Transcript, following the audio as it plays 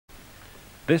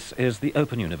This is the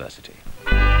Open University.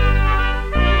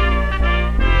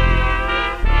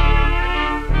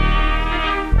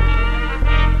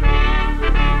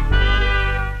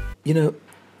 You know,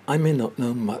 I may not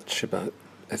know much about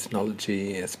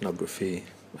ethnology, ethnography,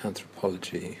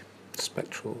 anthropology,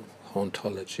 spectral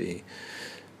hauntology,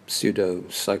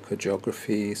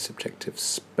 pseudo-psychogeography, subjective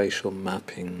spatial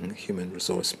mapping, human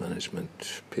resource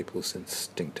management, people's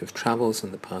instinctive travels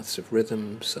in the paths of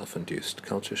rhythm, self-induced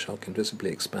culture shock, invisibly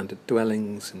expanded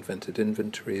dwellings, invented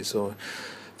inventories, or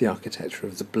the architecture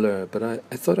of the blur. But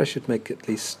I thought I should make at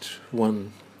least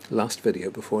one last video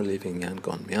before leaving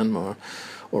Yangon, Myanmar,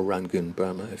 or Rangoon,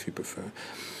 Burma, if you prefer,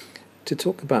 to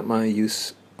talk about my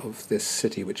use of this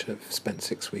city, which I've spent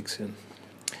 6 weeks in.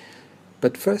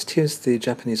 But first, here's the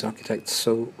Japanese architect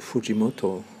So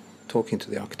Fujimoto talking to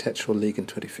the Architectural League in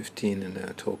 2015 in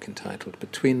a talk entitled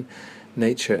Between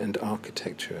Nature and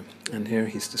Architecture. And here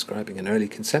he's describing an early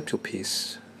conceptual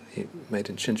piece he made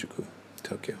in Shinjuku,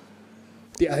 Tokyo.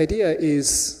 The idea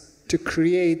is to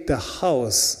create the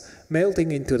house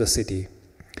melting into the city.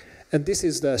 And this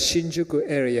is the Shinjuku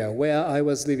area where I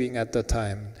was living at the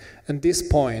time. And this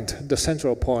point, the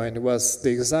central point, was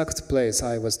the exact place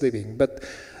I was living. But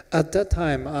at that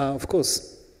time, of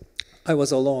course, I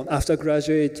was alone. After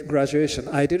graduation,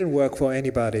 I didn't work for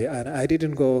anybody, and I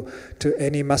didn't go to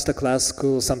any master class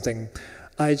school or something.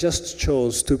 I just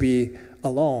chose to be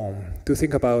alone, to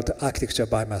think about architecture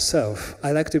by myself.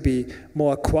 I like to be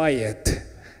more quiet,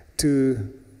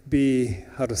 to be,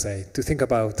 to think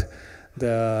about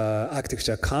the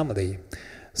architecture calmly.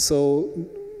 So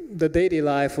the daily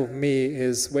life of me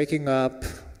is waking up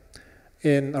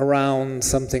in around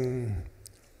something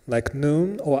like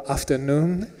noon or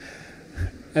afternoon,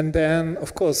 and then,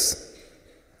 of course,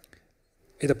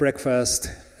 eat a breakfast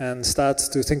and start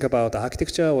to think about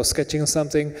architecture or sketching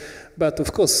something. But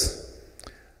of course,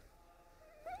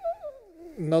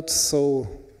 not so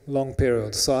long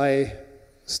period. So I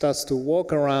start to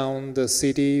walk around the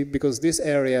city, because this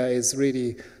area is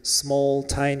really small,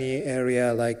 tiny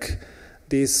area, like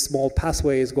these small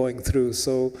pathways going through.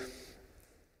 So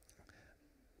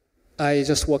I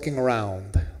just walking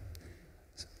around,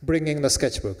 bringing the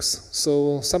sketchbooks.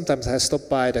 So sometimes I stop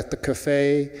by at the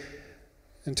cafe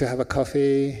and to have a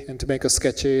coffee and to make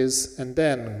sketches and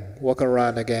then walk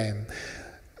around again.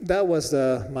 That was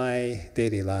my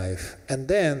daily life. And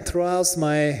then throughout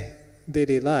my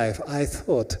daily life, I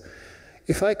thought,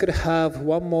 if I could have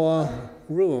one more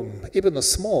room, even a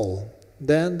small,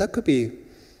 then that could be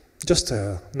just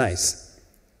nice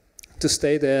to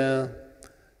stay there,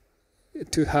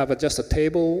 to have just a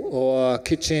table or a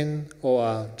kitchen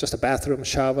or just a bathroom,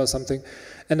 shower, something,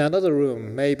 and another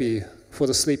room maybe for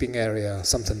the sleeping area,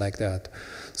 something like that.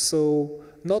 So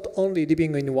not only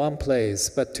living in one place,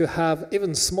 but to have,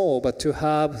 even small, but to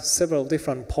have several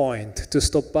different points to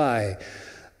stop by.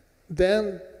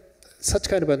 Then such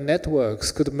kind of a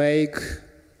networks could make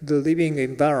the living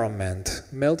environment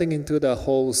melting into the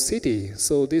whole city.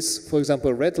 So this, for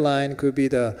example, red line could be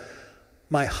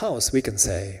my house, we can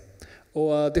say.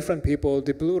 Or different people,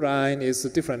 the blue line is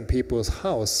different people's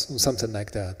house, or something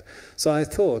like that. So I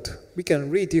thought we can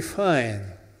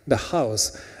redefine the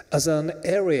house as an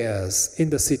areas in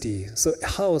the city. So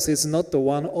house is not the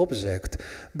one object,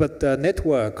 but the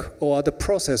network or the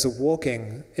process of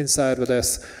walking inside of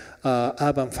this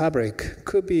urban fabric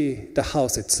could be the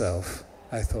house itself,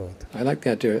 I thought. I like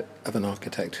the idea of an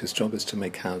architect whose job is to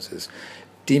make houses,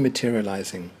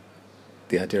 dematerializing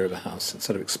the idea of a house and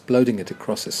sort of exploding it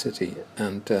across a city.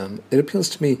 And it appeals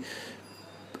to me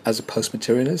as a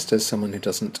post-materialist, as someone who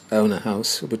doesn't own a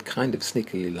house, would kind of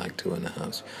sneakily like to own a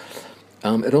house.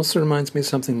 It also reminds me of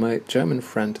something my German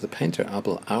friend, the painter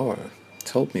Abel Auer,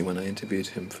 told me when I interviewed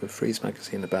him for Frieze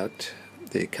magazine about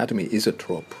the Academy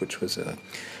Isotrop, which was a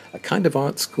kind of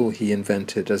art school he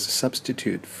invented as a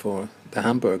substitute for the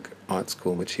Hamburg art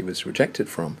school, which he was rejected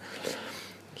from.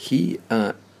 He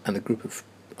and a group of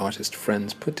artist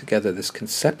friends put together this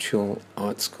conceptual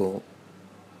art school,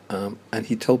 and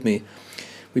he told me,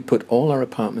 we put all our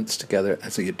apartments together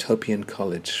as a utopian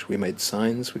college. We made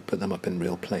signs, we put them up in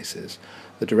real places.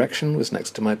 The direction was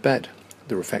next to my bed.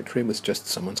 The refectory was just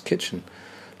someone's kitchen.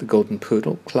 The Golden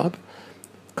Poodle Club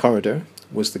corridor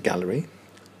was the gallery.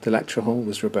 The lecture hall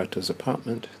was Roberto's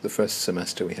apartment. The first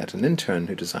semester we had an intern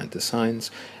who designed the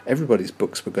signs. Everybody's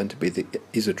books were going to be the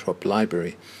Isotrop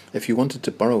library. If you wanted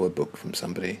to borrow a book from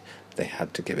somebody, they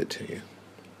had to give it to you.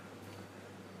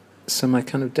 So my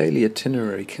kind of daily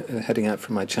itinerary heading out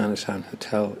from my Chinatown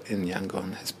hotel in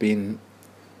Yangon has been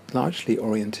largely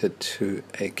oriented to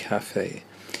a cafe,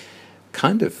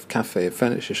 kind of cafe, a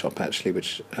furniture shop actually,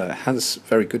 which has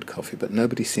very good coffee, but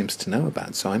nobody seems to know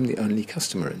about. So I'm the only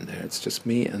customer in there. It's just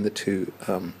me and the two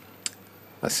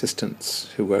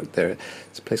assistants who work there.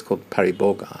 It's a place called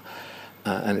Pariboga,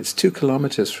 and it's 2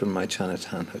 kilometers from my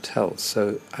Chinatown hotel.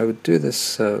 So I would do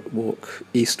this walk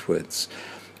eastwards,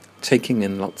 taking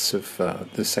in lots of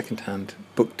the second-hand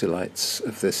book delights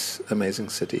of this amazing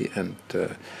city, and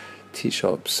tea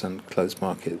shops and clothes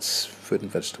markets, food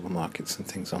and vegetable markets and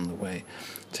things on the way,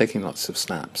 taking lots of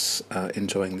snaps,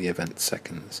 enjoying the event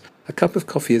seconds. A cup of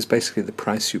coffee is basically the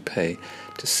price you pay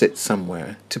to sit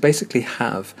somewhere, to basically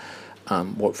have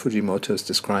what Fujimoto is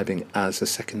describing as a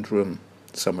second room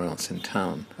somewhere else in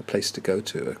town, a place to go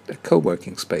to, a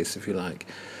co-working space, if you like.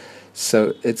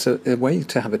 So it's a way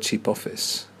to have a cheap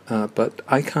office. But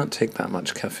I can't take that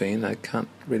much caffeine. I can't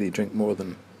really drink more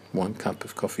than 1 cup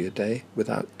of coffee a day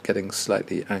without getting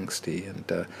slightly angsty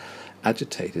and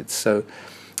agitated. So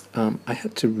I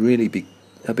had to really be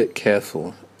a bit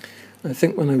careful. I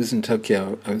think when I was in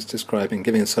Tokyo, I was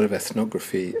giving a sort of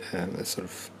ethnography, a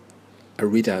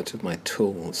readout of my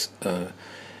tools.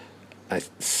 I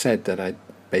said that I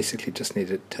basically just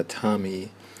needed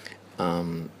tatami,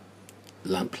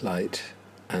 lamplight,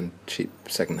 and cheap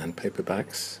second-hand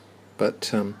paperbacks.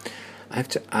 But I have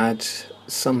to add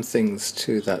some things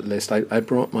to that list. I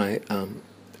brought my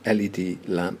LED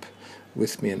lamp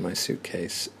with me in my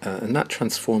suitcase, and that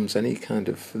transforms any kind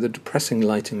of... The depressing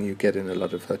lighting you get in a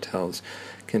lot of hotels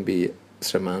can be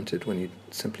surmounted when you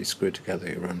simply screw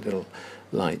together your own little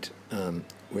light,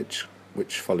 which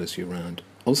follows you around.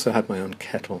 Also had my own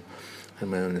kettle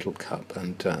and my own little cup,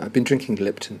 and I've been drinking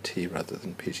Lipton tea rather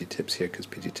than PG Tips here, because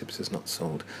PG Tips is not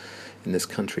sold in this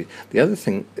country. The other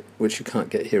thing which you can't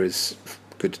get here is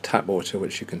good tap water,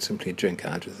 which you can simply drink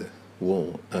out of the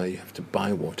wall. You have to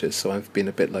buy water, so I've been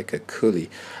a bit like a coolie.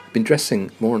 I've been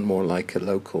dressing more and more like a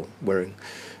local, wearing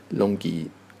longi,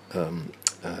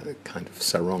 kind of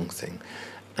sarong thing,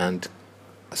 and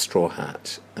a straw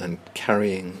hat, and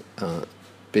carrying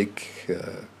big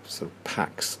sort of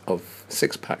packs of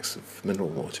 6 packs of mineral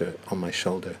water on my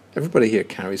shoulder. Everybody here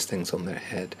carries things on their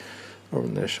head or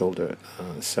on their shoulder,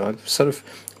 so I've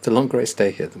the longer I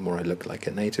stay here, the more I look like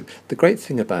a native. The great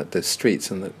thing about the streets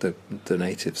and the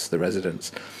natives, the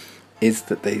residents, is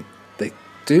that they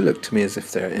do look to me as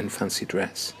if they're in fancy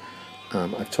dress.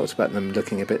 I've talked about them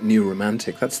looking a bit new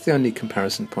romantic. That's the only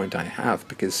comparison point I have,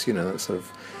 because, that sort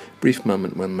of brief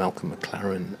moment when Malcolm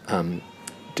McLaren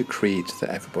decreed that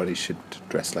everybody should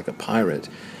dress like a pirate.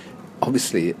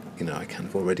 Obviously, I kind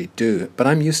of already do, but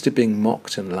I'm used to being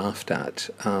mocked and laughed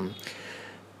at.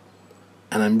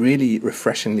 And I'm really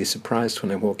refreshingly surprised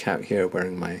when I walk out here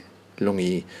wearing my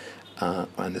lungi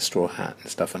and a straw hat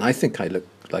and stuff. And I think I look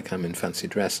like I'm in fancy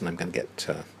dress, and I'm going to get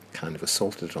kind of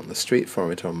assaulted on the street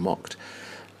for it or mocked.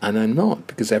 And I'm not,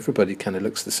 because everybody kind of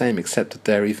looks the same, except that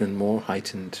they're even more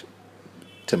heightened,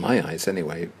 to my eyes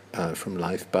anyway, from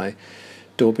life by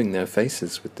daubing their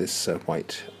faces with this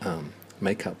white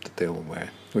makeup that they all wear,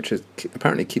 which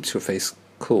apparently keeps your face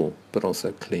cool but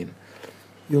also clean.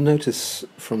 You'll notice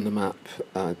from the map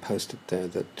I posted there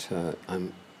that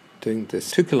I'm doing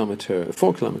this 4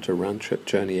 kilometer round trip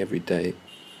journey every day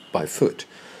by foot.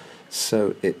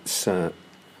 So it's a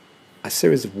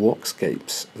series of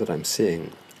walkscapes that I'm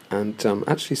seeing, and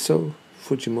actually so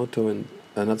Fujimoto, in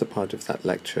another part of that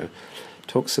lecture,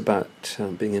 talks about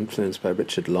being influenced by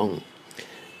Richard Long,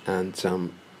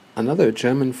 and another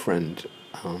German friend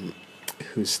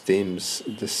whose themes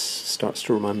this starts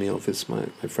to remind me of is my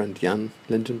friend Jan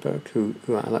Lindenberg, who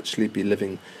I'll actually be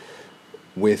living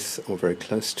with or very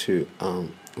close to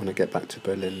when I get back to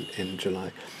Berlin in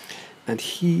July. And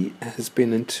he has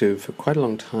been into, for quite a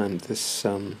long time, this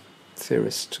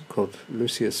theorist called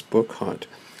Lucius Burckhardt.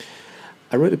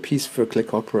 I wrote a piece for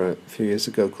Click Opera a few years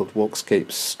ago called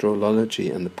Walkscapes,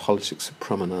 Strollology and the Politics of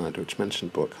Promenade, which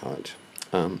mentioned Burckhardt.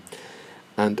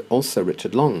 And also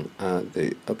Richard Long,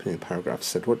 the opening paragraph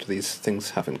said, what do these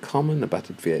things have in common? About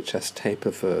a VHS tape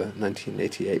of a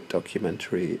 1988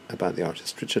 documentary about the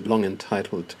artist Richard Long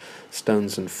entitled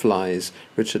Stones and Flies,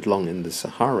 Richard Long in the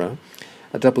Sahara,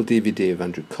 a double DVD of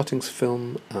Andrew Cotting's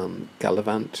film,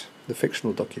 Gallivant, the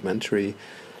fictional documentary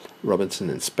Robinson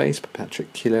in Space by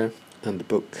Patrick Keeler, and the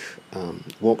book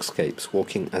Walkscapes,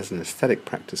 Walking as an Aesthetic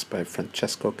Practice by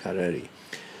Francesco Carreri.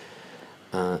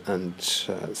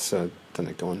 So then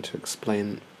I go on to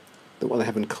explain that what they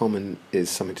have in common is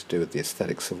something to do with the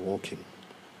aesthetics of walking,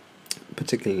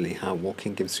 particularly how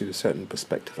walking gives you a certain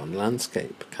perspective on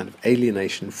landscape, kind of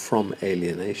alienation from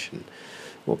alienation.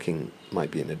 Walking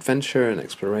might be an adventure, an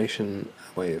exploration,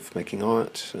 a way of making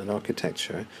art and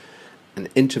architecture, an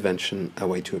intervention, a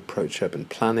way to approach urban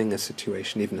planning, a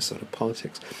situation, even a sort of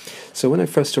politics. So when I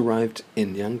first arrived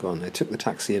in Yangon, I took the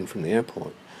taxi in from the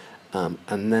airport,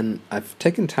 and then I've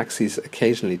taken taxis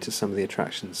occasionally to some of the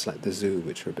attractions like the zoo,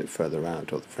 which are a bit further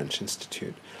out, or the French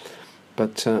Institute.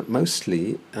 But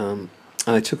mostly, and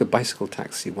I took a bicycle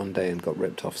taxi one day and got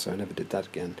ripped off, so I never did that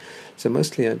again. So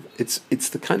mostly it's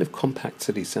the kind of compact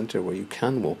city centre where you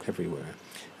can walk everywhere.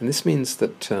 And this means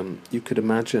that you could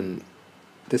imagine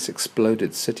this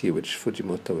exploded city which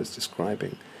Fujimoto was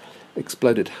describing,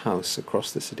 exploded house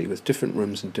across the city with different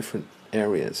rooms and different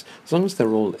areas, as long as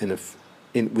they're all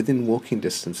within walking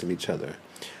distance of each other,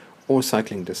 or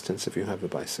cycling distance if you have a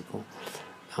bicycle.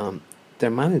 They're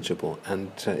manageable,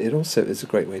 and it also is a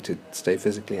great way to stay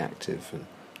physically active and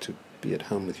to be at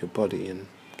home with your body and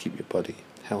keep your body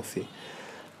healthy.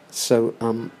 So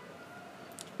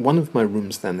one of my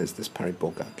rooms then is this Paris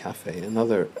Bourgade Cafe.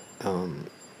 Another,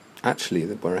 actually,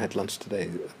 where I had lunch today,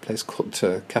 a place called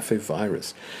Café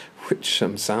Virus, which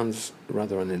sounds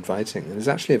rather uninviting, and is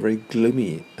actually a very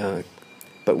gloomy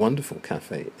but wonderful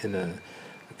cafe in a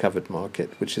covered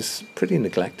market, which is pretty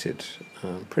neglected,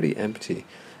 pretty empty,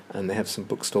 and they have some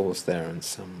bookstores there and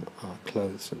some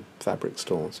clothes and fabric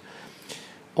stores.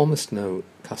 Almost no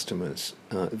customers.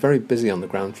 Very busy on the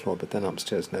ground floor, but then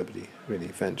upstairs nobody really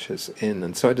ventures in.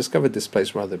 And so I discovered this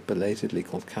place rather belatedly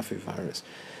called Café Virus,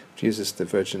 which uses the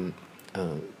Virgin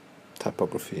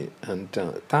typography, and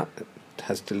that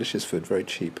has delicious food, very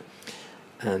cheap.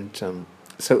 And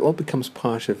so it all becomes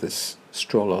part of this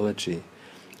strollology,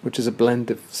 which is a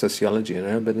blend of sociology and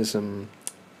urbanism,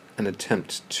 an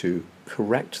attempt to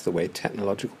correct the way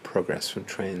technological progress from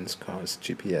trains, cars,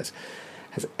 GPS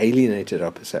has alienated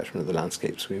our perception of the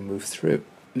landscapes we move through.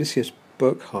 Lucius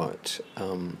Burckhardt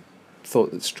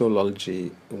thought that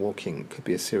strollology, walking, could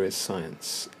be a serious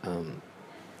science.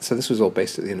 So this was all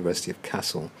based at the University of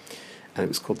Kassel, and it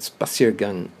was called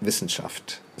Spaziergang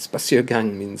Wissenschaft.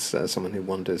 Spaziergang means someone who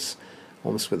wanders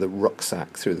almost with a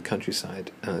rucksack through the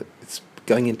countryside. It's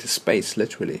going into space,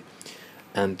 literally.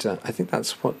 And I think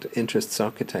that's what interests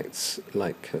architects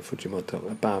like Fujimoto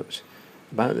about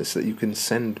this, that you can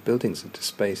send buildings into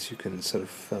space, you can sort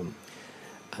of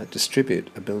distribute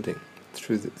a building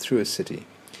through a city.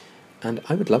 And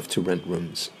I would love to rent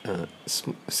rooms,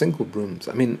 single rooms.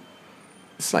 I mean,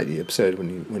 it's slightly absurd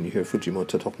when you hear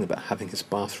Fujimoto talking about having his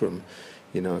bathroom,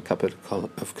 a couple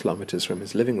of kilometers from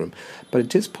his living room. But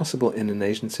it is possible in an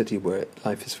Asian city where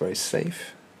life is very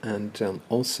safe, and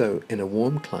also in a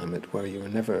warm climate where you are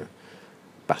never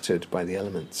battered by the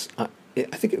elements. I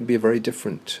think it would be a very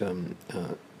different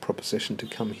proposition to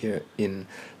come here in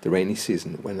the rainy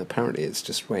season, when apparently it's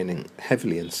just raining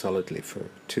heavily and solidly for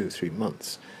 2 or 3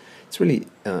 months. It's really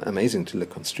amazing to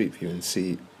look on Street View and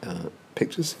see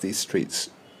pictures of these streets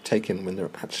taken when there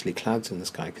are actually clouds in the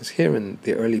sky, because here in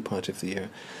the early part of the year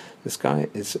the sky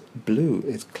is blue,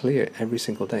 it's clear every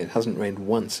single day. It hasn't rained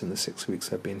once in the 6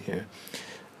 weeks I've been here,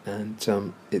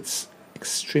 and it's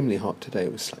extremely hot today.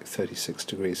 It was like 36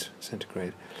 degrees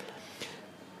centigrade,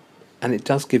 and it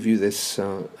does give you this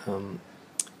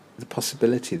the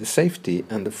possibility, the safety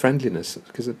and the friendliness,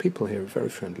 because the people here are very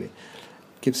friendly,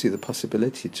 gives you the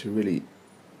possibility to really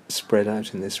spread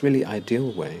out in this really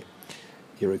ideal way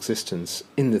your existence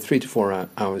in the 3 to 4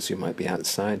 hours you might be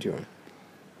outside your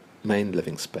main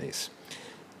living space,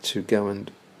 to go and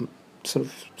sort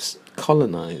of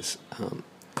colonize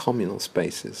communal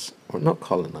spaces, or not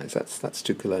colonize, that's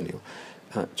too colonial,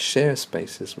 share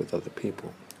spaces with other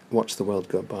people, watch the world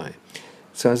go by.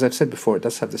 So as I've said before, it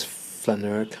does have this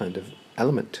flaneur kind of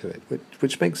element to it,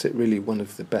 which makes it really one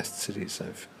of the best cities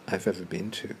I've ever been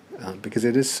to, because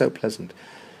it is so pleasant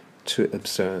to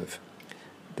observe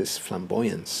this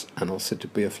flamboyance, and also to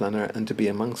be a flaneur and to be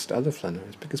amongst other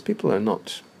flaneurs, because people are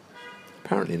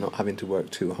apparently not having to work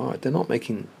too hard. They're not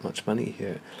making much money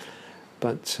here,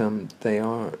 but they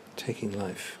are taking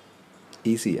life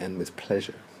easy and with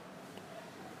pleasure.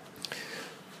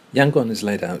 Yangon is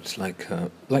laid out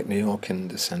like New York, in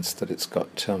the sense that it's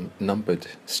got numbered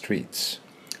streets.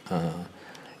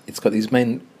 It's got these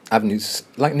main avenues,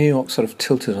 like New York, sort of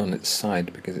tilted on its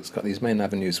side, because it's got these main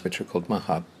avenues which are called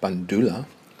Mahabandula,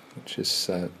 which is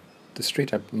the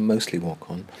street I mostly walk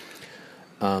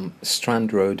on.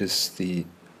 Strand Road is the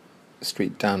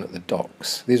street down at the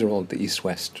docks. These are all the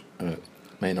east-west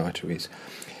main arteries.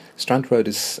 Strand Road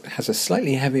has a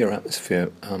slightly heavier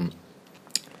atmosphere.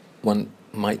 One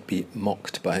might be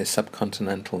mocked by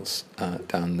subcontinentals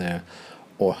down there,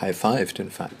 or high-fived, in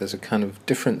fact. There's a kind of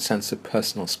different sense of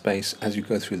personal space as you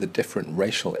go through the different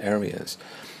racial areas.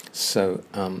 So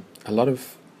a lot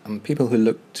of people who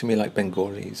look to me like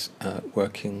Bengalis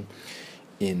working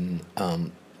in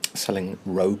selling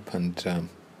rope and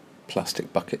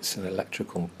plastic buckets and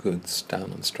electrical goods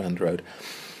down on Strand Road.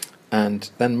 And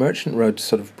then Merchant Road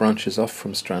sort of branches off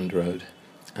from Strand Road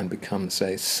and becomes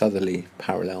a southerly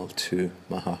parallel to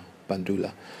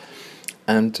Mahabandula.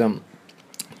 And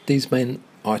these main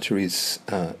arteries,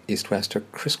 east-west, are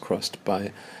crisscrossed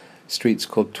by streets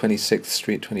called 26th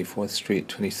Street, 24th Street,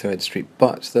 23rd Street,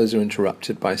 but those are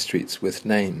interrupted by streets with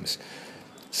names.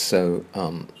 So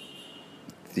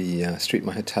the street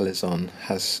my hotel is on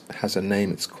has a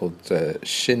name. It's called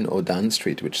Shin Odan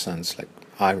Street, which sounds like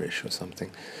Irish or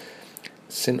something.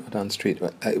 Shin Odan Street,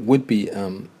 it would be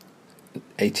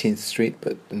 18th Street,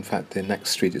 but in fact the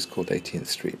next street is called 18th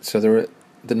Street. So there are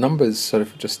the numbers sort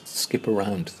of just skip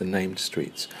around the named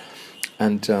streets.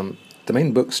 And the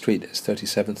main book street is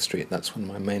 37th Street. That's one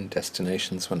of my main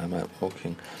destinations when I'm out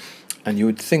walking. And you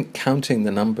would think, counting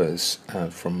the numbers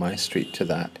from my street to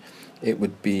that, it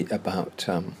would be about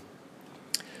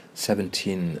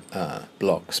 17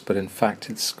 blocks, but in fact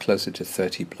it's closer to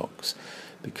 30 blocks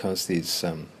because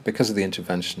of the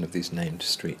intervention of these named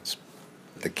streets.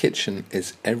 The kitchen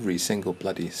is every single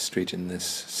bloody street in this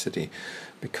city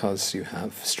because you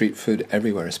have street food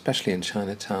everywhere, especially in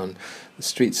Chinatown.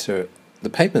 The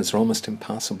pavements are almost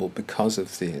impassable because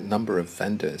of the number of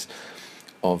vendors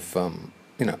of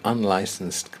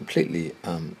unlicensed, completely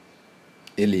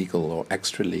illegal or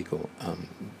extra-legal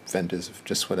vendors of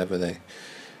just whatever they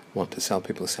want to sell.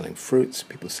 People selling fruits,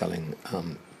 people selling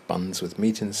buns with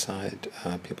meat inside,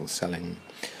 people selling...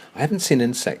 I haven't seen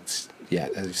insects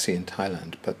yet, as you see in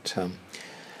Thailand, but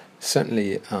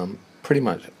certainly pretty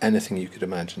much anything you could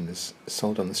imagine is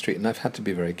sold on the street, and I've had to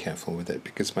be very careful with it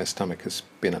because my stomach has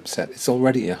been upset. It's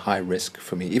already a high risk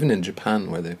for me, even in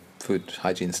Japan, where the food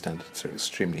hygiene standards are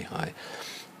extremely high.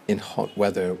 In hot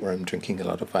weather, where I'm drinking a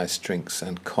lot of iced drinks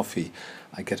and coffee,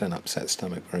 I get an upset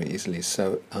stomach very easily.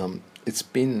 So it's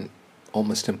been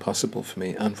almost impossible for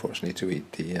me, unfortunately, to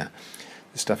eat the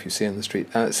stuff you see on the street.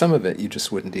 Some of it you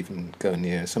just wouldn't even go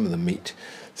near. Some of the meat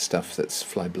stuff that's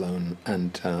fly-blown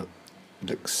and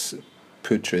looks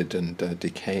putrid and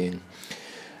decaying,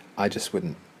 I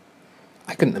couldn't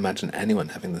imagine anyone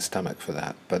having the stomach for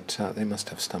that, but they must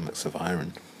have stomachs of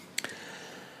iron.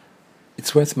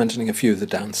 It's worth mentioning a few of the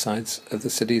downsides of the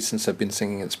city, since I've been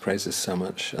singing its praises so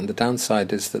much. And the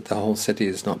downside is that the whole city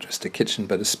is not just a kitchen,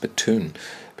 but a spittoon,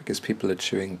 because people are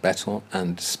chewing betel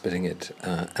and spitting it.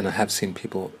 And I have seen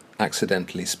people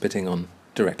accidentally spitting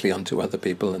directly onto other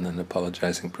people and then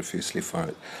apologizing profusely for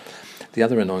it. The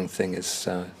other annoying thing is,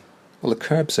 the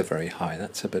curbs are very high.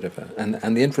 That's a bit of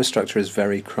and the infrastructure is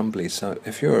very crumbly. So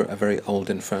if you're a very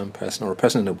old, infirm person, or a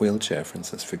person in a wheelchair, for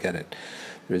instance, forget it.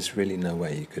 There is really no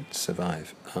way you could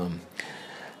survive.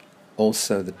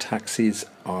 Also, the taxis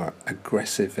are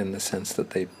aggressive in the sense that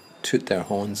they toot their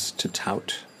horns to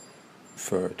tout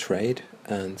for trade,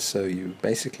 and so you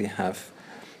basically have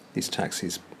these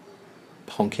taxis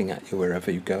honking at you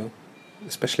wherever you go,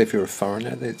 especially if you're a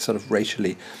foreigner. They sort of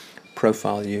racially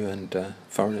profile you, and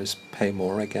foreigners pay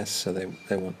more, I guess, so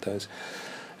they want those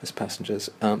as passengers.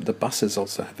 The buses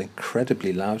also have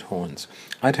incredibly loud horns.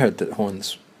 I'd heard that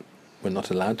horns were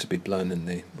not allowed to be blown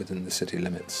within the city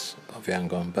limits of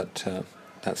Yangon, but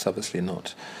that's obviously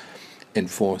not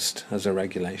enforced as a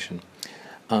regulation.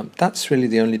 That's really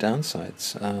the only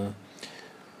downsides.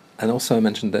 And also I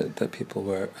mentioned that people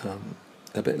were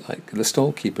a bit like, the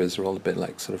stall keepers are all a bit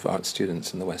like sort of art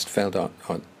students in the West, failed art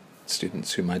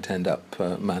students who might end up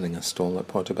manning a stall at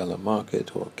Portobello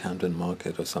Market or Camden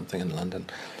Market or something in London.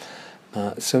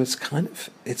 So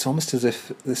it's almost as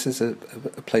if this is a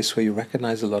place where you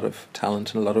recognize a lot of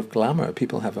talent and a lot of glamour.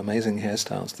 People have amazing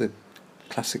hairstyles. The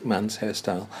classic man's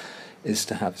hairstyle is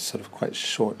to have sort of quite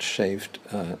short shaved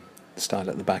style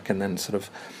at the back, and then sort of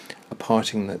a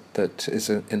parting that is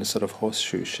in a sort of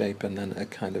horseshoe shape, and then a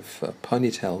kind of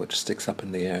ponytail which sticks up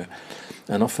in the air.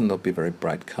 And often there'll be very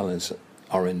bright colors,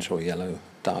 orange or yellow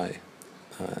dye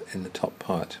in the top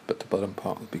part, but the bottom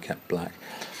part will be kept black.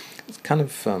 It's kind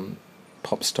of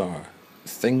pop star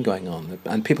thing going on,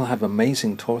 and people have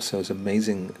amazing torsos,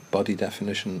 amazing body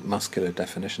definition, muscular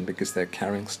definition, because they're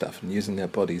carrying stuff and using their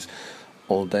bodies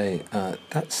all day.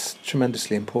 That's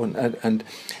tremendously important, and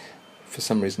for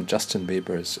some reason Justin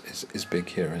Bieber is big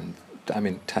here, and I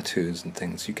mean tattoos and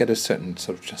things. You get a certain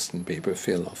sort of Justin Bieber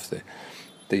feel off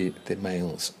the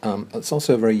males. It's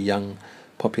also a very young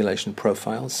population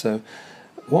profile, so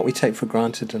what we take for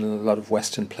granted in a lot of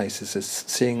Western places is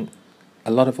seeing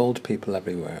a lot of old people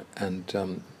everywhere, and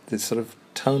the sort of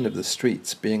tone of the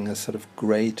streets being a sort of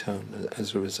grey tone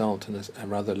as a result, and a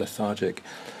rather lethargic,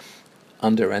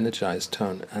 under-energized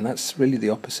tone, and that's really the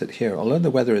opposite here. Although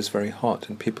the weather is very hot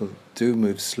and people do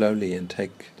move slowly and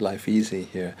take life easy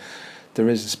here, there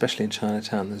is, especially in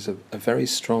Chinatown, there's a very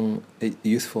strong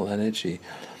youthful energy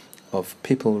of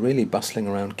people really bustling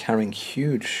around, carrying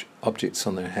huge objects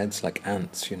on their heads like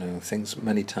ants, things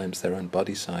many times their own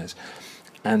body size,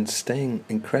 and staying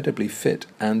incredibly fit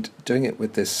and doing it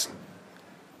with this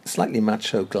slightly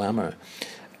macho glamour,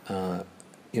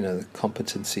 the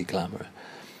competency glamour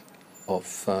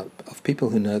of people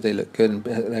who know they look good, and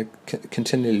they're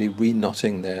continually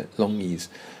re-knotting their longies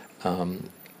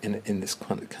in this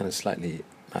kind of slightly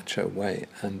macho way.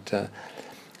 And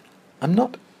I'm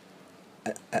not,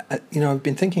 I've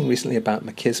been thinking recently about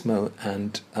machismo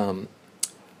and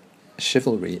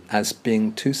chivalry as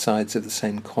being two sides of the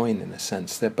same coin in a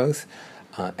sense. They're both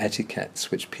etiquettes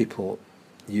which people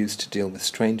use to deal with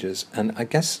strangers, and I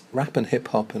guess rap and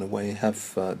hip-hop in a way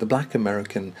have the black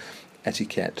American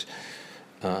etiquette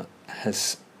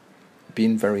has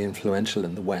been very influential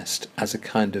in the West as a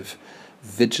kind of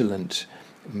vigilant,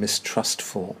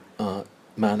 mistrustful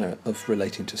manner of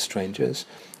relating to strangers,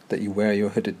 that you wear your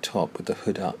hooded top with the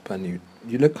hood up and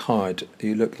you look hard,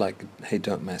 you look like, hey,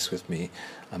 don't mess with me,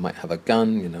 I might have a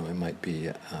gun, it might be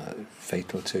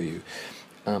fatal to you.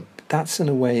 That's in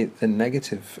a way the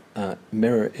negative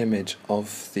mirror image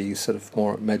of the sort of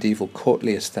more medieval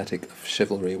courtly aesthetic of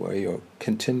chivalry, where you're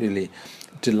continually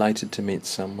delighted to meet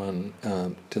someone,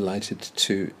 delighted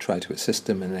to try to assist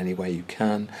them in any way you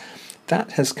can.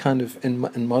 That has kind of,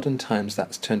 in modern times,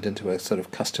 that's turned into a sort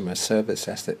of customer service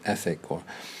ethic or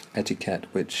etiquette,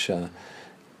 which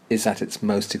is at its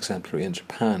most exemplary in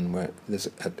Japan, where there's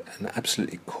an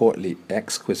absolutely courtly,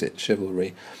 exquisite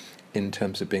chivalry in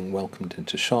terms of being welcomed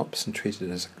into shops and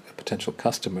treated as a potential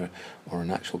customer or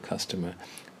an actual customer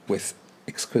with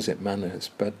exquisite manners.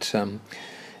 But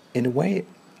in a way,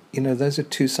 those are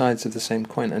two sides of the same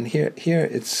coin. And here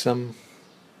it's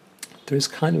there is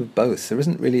kind of both. There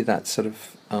isn't really that sort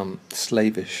of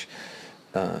slavish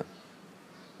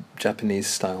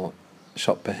Japanese-style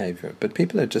shop behavior, but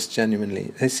people are just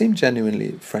they seem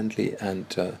genuinely friendly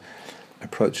and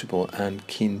approachable and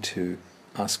keen to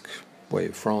ask where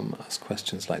you're from, ask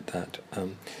questions like that.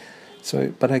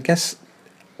 But I guess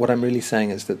what I'm really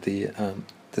saying is that the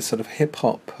sort of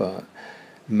hip-hop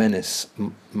menace,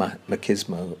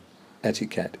 machismo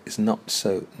etiquette is not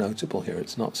so notable here.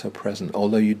 It's not so present,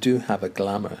 although you do have a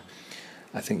glamour.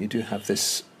 I think you do have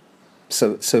this.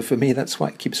 So for me, that's why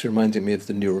it keeps reminding me of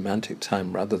the New Romantic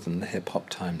time rather than the hip-hop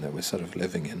time that we're sort of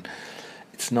living in.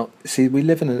 It's not. See, we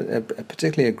live in a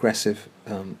particularly aggressive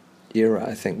era,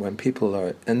 I think, when people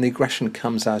are, and the aggression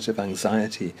comes out of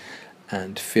anxiety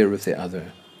and fear of the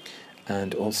other,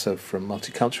 and also from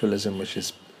multiculturalism,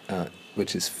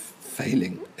 which is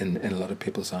failing in a lot of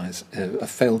people's eyes, a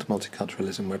failed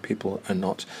multiculturalism where people are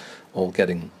not all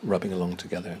rubbing along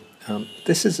together.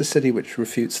 This is a city which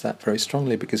refutes that very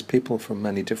strongly, because people from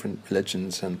many different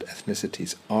religions and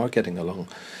ethnicities are getting along,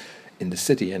 in the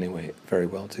city anyway, very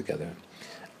well together.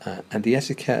 And the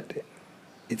etiquette,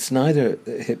 it's neither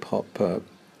hip-hop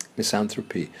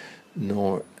misanthropy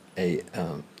nor a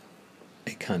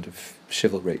kind of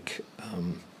chivalric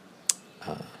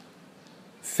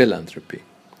philanthropy.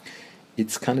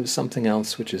 It's kind of something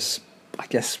else, which is, I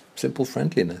guess, simple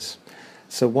friendliness.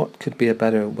 So what could be a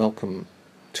better welcome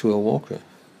to a walker?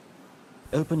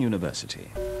 Open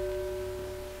University.